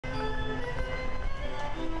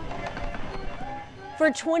For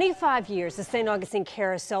 25 years, the St. Augustine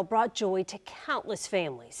Carousel brought joy to countless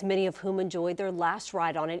families, many of whom enjoyed their last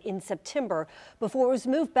ride on it in September before it was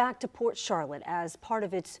moved back to Port Charlotte as part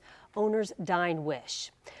of its owner's dying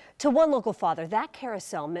wish. To one local father, that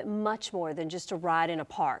carousel meant much more than just a ride in a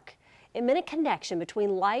park. It meant a connection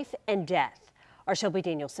between life and death. Our Shelby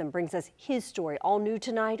Danielson brings us his story, all new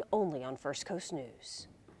tonight, only on First Coast News.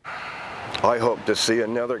 I hope to see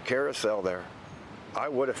another carousel there. I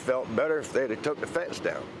would have felt better if they'd have took the fence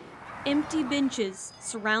down. Empty benches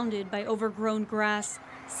surrounded by overgrown grass,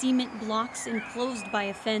 cement blocks enclosed by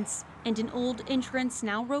a fence, and an old entrance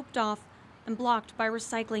now roped off and blocked by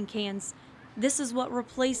recycling cans. This is what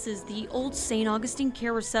replaces the old St. Augustine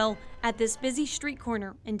Carousel at this busy street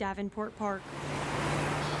corner in Davenport Park.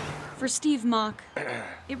 For Steve Mock,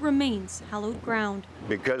 it remains hallowed ground.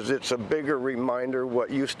 Because it's a bigger reminder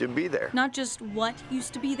what used to be there. Not just what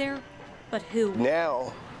used to be there, but who?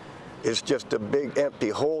 Now, it's just a big empty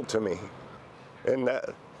hole to me. And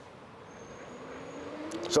that,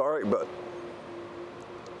 sorry, but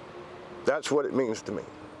that's what it means to me.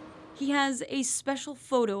 He has a special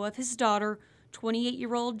photo of his daughter,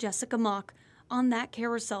 28-year-old Jessica Mock, on that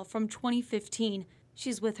carousel from 2015.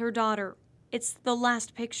 She's with her daughter. It's the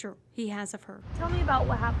last picture he has of her. Tell me about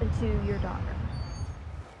what happened to your daughter.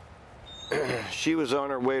 She was on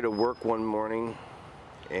her way to work one morning,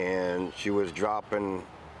 and she was dropping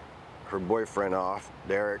her boyfriend off,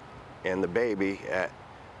 Derek, and the baby at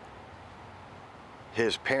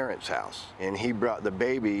his parents' house. And he brought the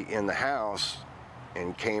baby in the house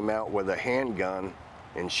and came out with a handgun,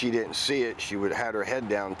 and she didn't see it. She would had her head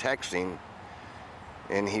down texting,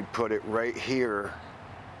 and he put it right here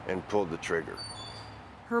and pulled the trigger.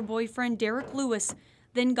 Her boyfriend, Derek Lewis,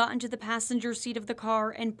 then got into the passenger seat of the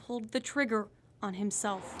car and pulled the trigger on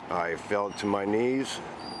himself. I fell to my knees,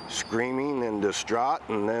 screaming and distraught,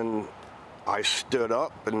 and then I stood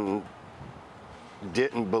up and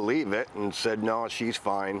didn't believe it and said, no, she's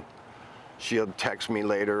fine. She'll text me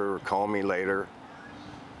later or call me later,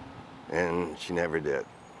 and she never did.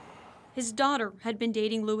 His daughter had been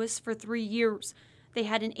dating Lewis for 3 years. They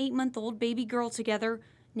had an 8-month-old baby girl together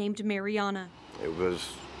named Mariana. It was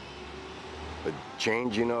a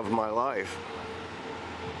changing of my life.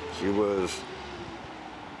 She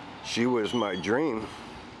was my dream.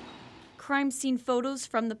 Crime scene photos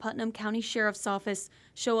from the Putnam County Sheriff's Office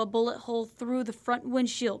show a bullet hole through the front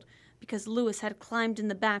windshield because Lewis had climbed in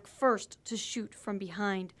the back first to shoot from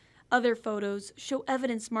behind. Other photos show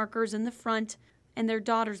evidence markers in the front and their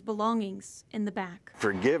daughter's belongings in the back.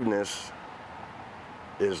 Forgiveness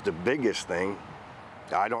is the biggest thing.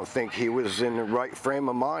 I don't think he was in the right frame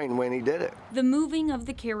of mind when he did it. The moving of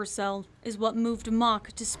the carousel is what moved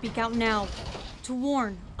Mock to speak out now, to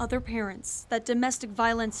warn other parents that domestic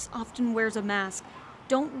violence often wears a mask.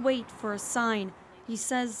 Don't wait for a sign. He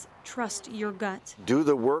says, trust your gut. Do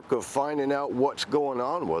the work of finding out what's going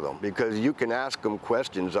on with them, because you can ask them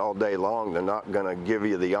questions all day long. They're not going to give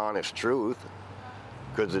you the honest truth,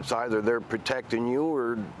 because it's either they're protecting you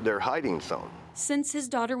or they're hiding something. Since his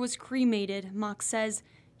daughter was cremated, Mock says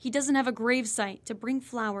he doesn't have a gravesite to bring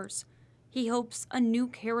flowers. He hopes a new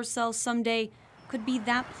carousel someday could be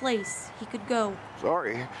that place he could go.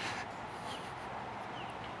 Sorry.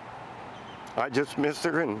 I just miss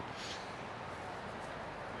her, and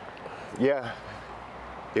yeah,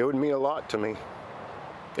 it would mean a lot to me.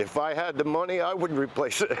 If I had the money, I would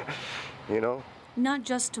replace it, you know? Not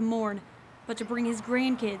just to mourn, but to bring his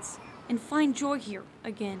grandkids and find joy here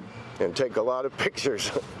again. And take a lot of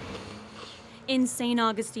pictures. In St.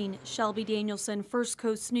 Augustine, Shelby Danielson, First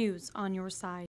Coast News on your side.